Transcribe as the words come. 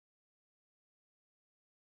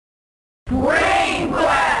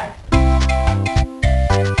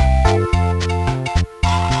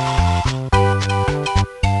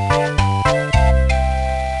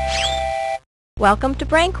Welcome to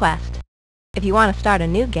BrainQuest. If you want to start a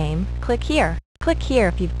new game, click here. Click here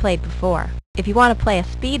if you've played before. If you want to play a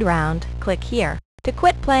speed round, click here. To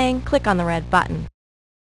quit playing, click on the red button.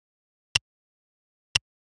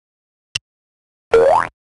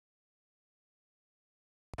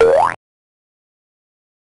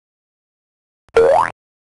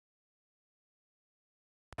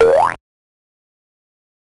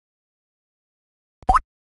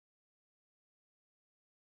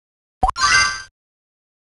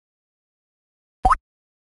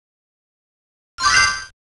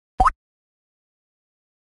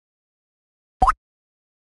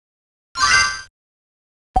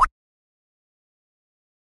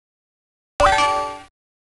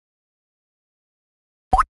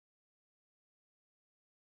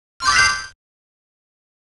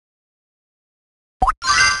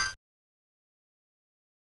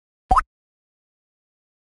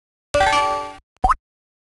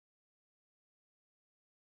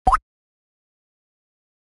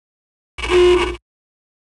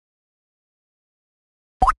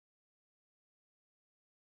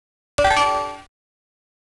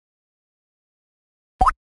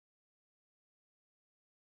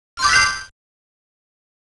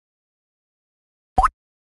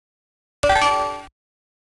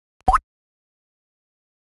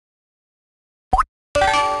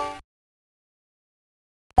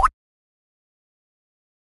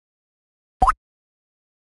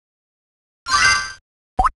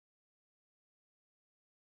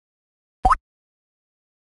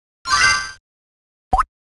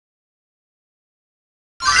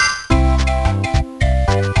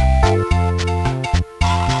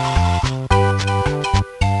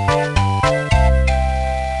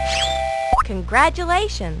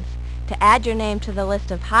 Congratulations! To add your name to the list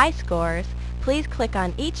of high scores, please click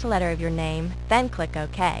on each letter of your name, then click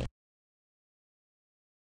OK.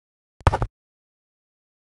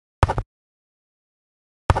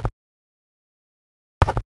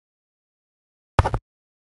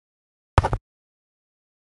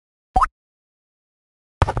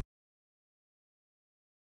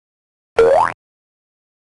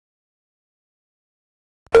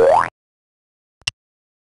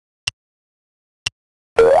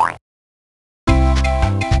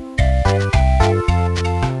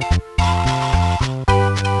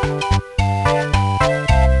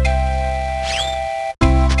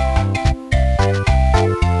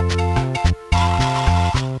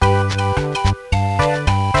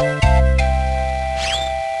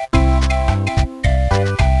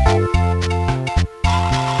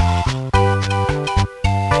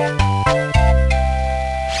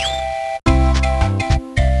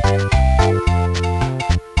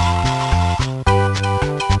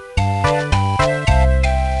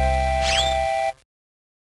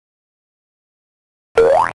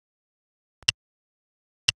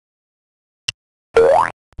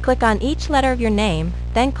 Click on each letter of your name,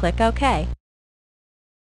 then click OK.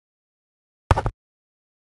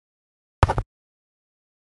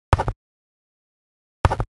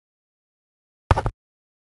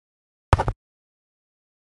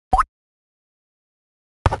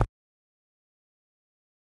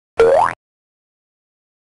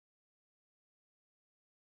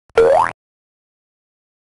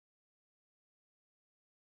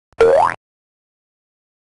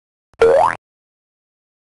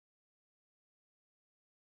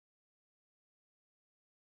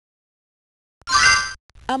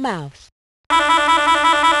 A mouse.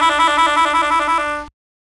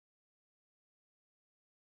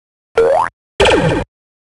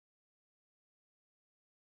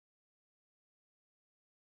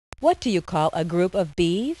 What do you call a group of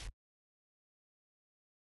bees?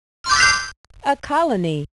 A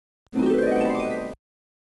colony.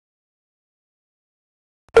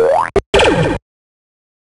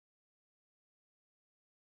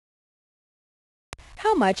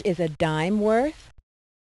 How much is a dime worth?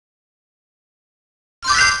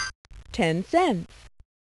 10 cents.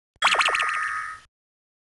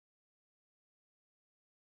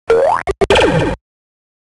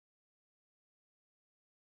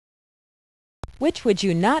 Which would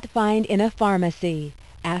you not find in a pharmacy?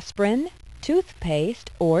 Aspirin,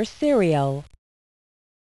 toothpaste, or cereal?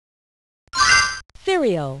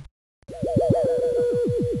 Cereal.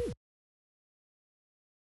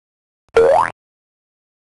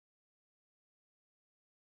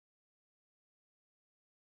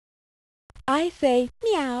 I say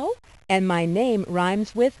meow, and my name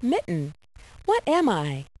rhymes with mitten. What am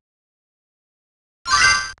I?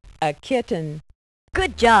 A kitten.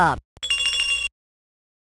 Good job!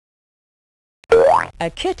 A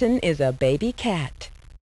kitten is a baby cat.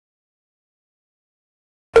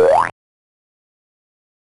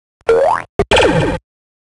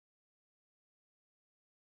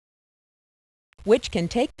 Which can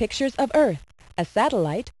take pictures of Earth, a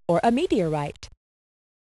satellite or a meteorite?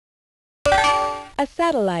 A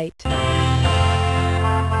satellite.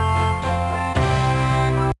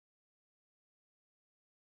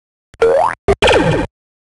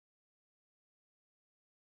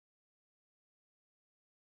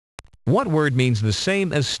 What word means the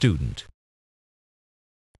same as student?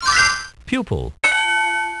 Pupil.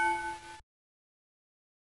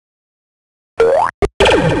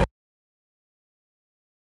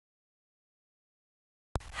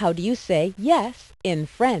 How do you say yes in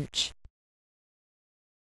French?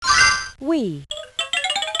 Oui.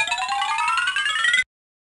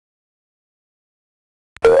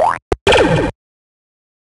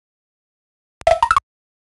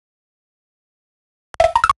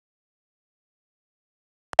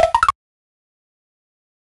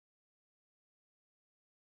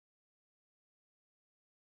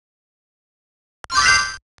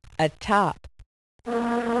 A top.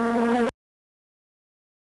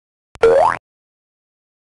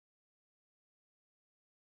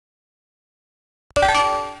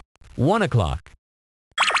 1 o'clock.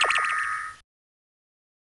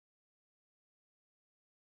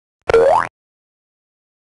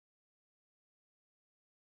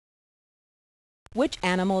 Which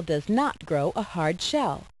animal does not grow a hard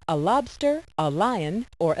shell? A lobster, a lion,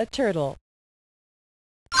 or a turtle?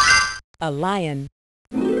 A lion.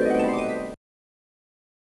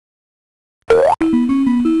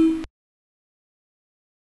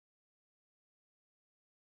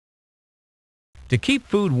 To keep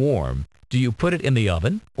food warm, do you put it in the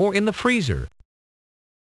oven or in the freezer?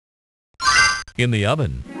 In the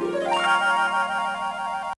oven.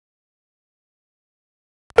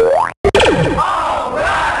 All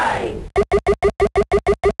right!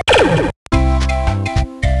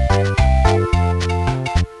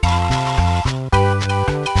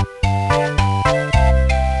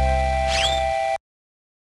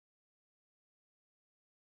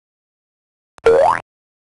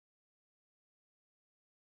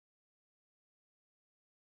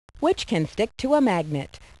 Which can stick to a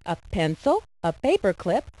magnet? A pencil, a paper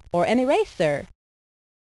clip, or an eraser?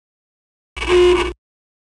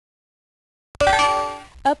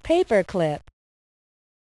 A paper clip.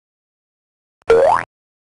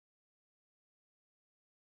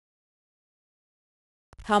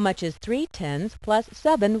 How much is 3 tens plus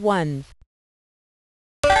 7 ones?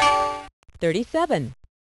 37.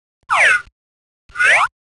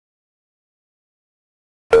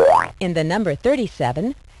 In the number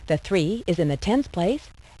 37, the 3 is in the tens place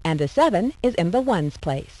and the 7 is in the ones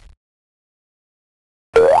place.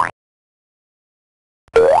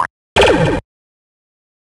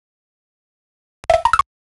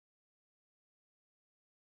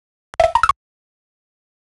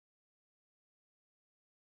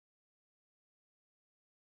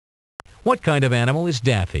 What kind of animal is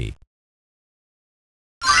Daffy?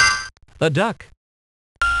 A duck.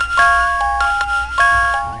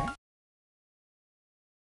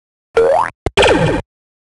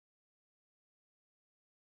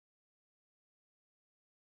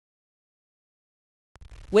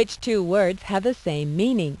 Which two words have the same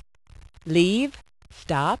meaning? Leave,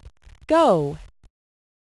 stop, go.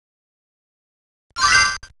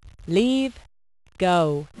 Leave,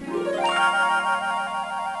 go.